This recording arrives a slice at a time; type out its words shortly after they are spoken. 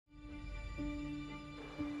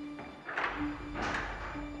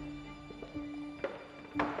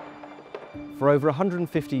For over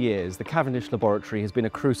 150 years, the Cavendish laboratory has been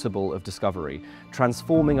a crucible of discovery,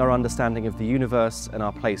 transforming our understanding of the universe and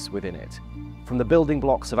our place within it. From the building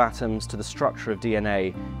blocks of atoms to the structure of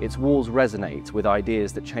DNA, its walls resonate with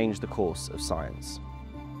ideas that change the course of science.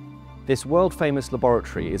 This world-famous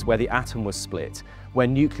laboratory is where the atom was split, where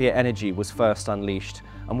nuclear energy was first unleashed,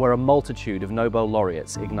 and where a multitude of Nobel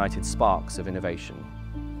laureates ignited sparks of innovation.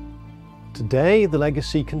 Today, the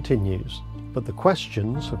legacy continues, but the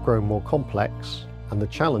questions have grown more complex and the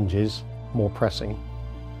challenges more pressing.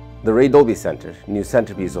 The Ray Dolby Centre, new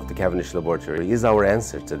centerpiece of the Cavendish Laboratory, is our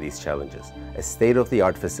answer to these challenges, a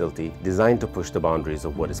state-of-the-art facility designed to push the boundaries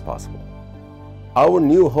of what is possible. Our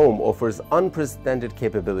new home offers unprecedented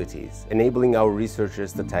capabilities, enabling our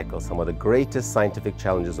researchers to tackle some of the greatest scientific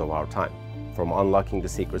challenges of our time, from unlocking the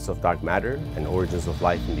secrets of dark matter and origins of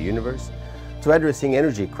life in the universe, to addressing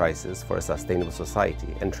energy crisis for a sustainable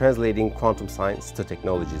society and translating quantum science to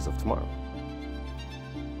technologies of tomorrow.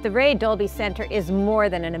 The Ray Dolby Centre is more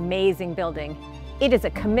than an amazing building. It is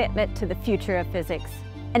a commitment to the future of physics,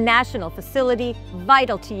 a national facility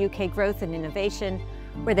vital to UK growth and innovation,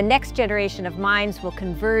 where the next generation of minds will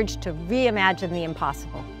converge to reimagine the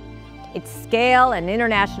impossible. Its scale and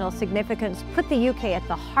international significance put the UK at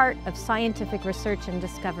the heart of scientific research and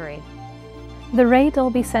discovery. The Ray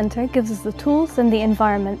Dolby Centre gives us the tools and the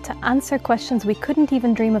environment to answer questions we couldn't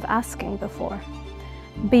even dream of asking before.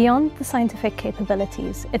 Beyond the scientific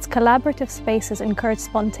capabilities, its collaborative spaces encourage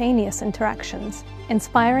spontaneous interactions,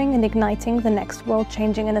 inspiring and igniting the next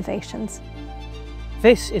world-changing innovations.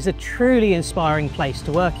 This is a truly inspiring place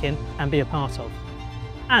to work in and be a part of.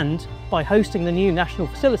 And by hosting the new national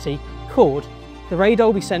facility, CORD, the Ray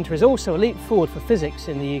Dolby Centre is also a leap forward for physics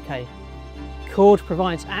in the UK. CORD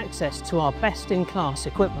provides access to our best-in-class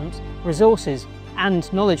equipment, resources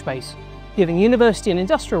and knowledge base, giving university and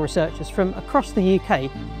industrial researchers from across the UK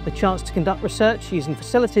the chance to conduct research using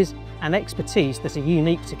facilities and expertise that are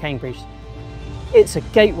unique to Cambridge. It's a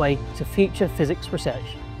gateway to future physics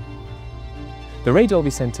research. The Ray Dolby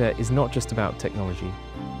Centre is not just about technology,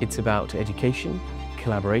 it's about education,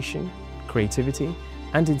 collaboration, creativity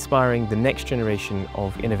and inspiring the next generation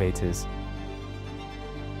of innovators.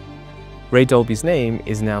 Ray Dolby's name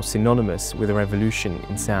is now synonymous with a revolution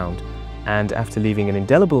in sound, and after leaving an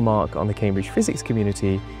indelible mark on the Cambridge physics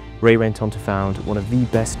community, Ray went on to found one of the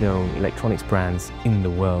best-known electronics brands in the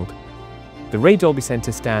world. The Ray Dolby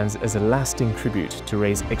Centre stands as a lasting tribute to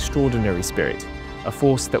Ray's extraordinary spirit, a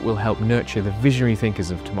force that will help nurture the visionary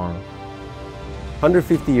thinkers of tomorrow.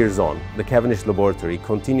 150 years on, the Cavendish Laboratory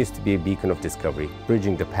continues to be a beacon of discovery,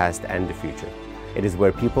 bridging the past and the future. It is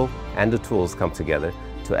where people and the tools come together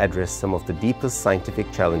to address some of the deepest scientific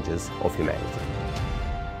challenges of humanity.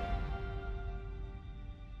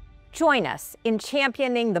 Join us in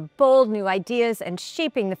championing the bold new ideas and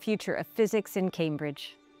shaping the future of physics in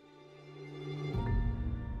Cambridge.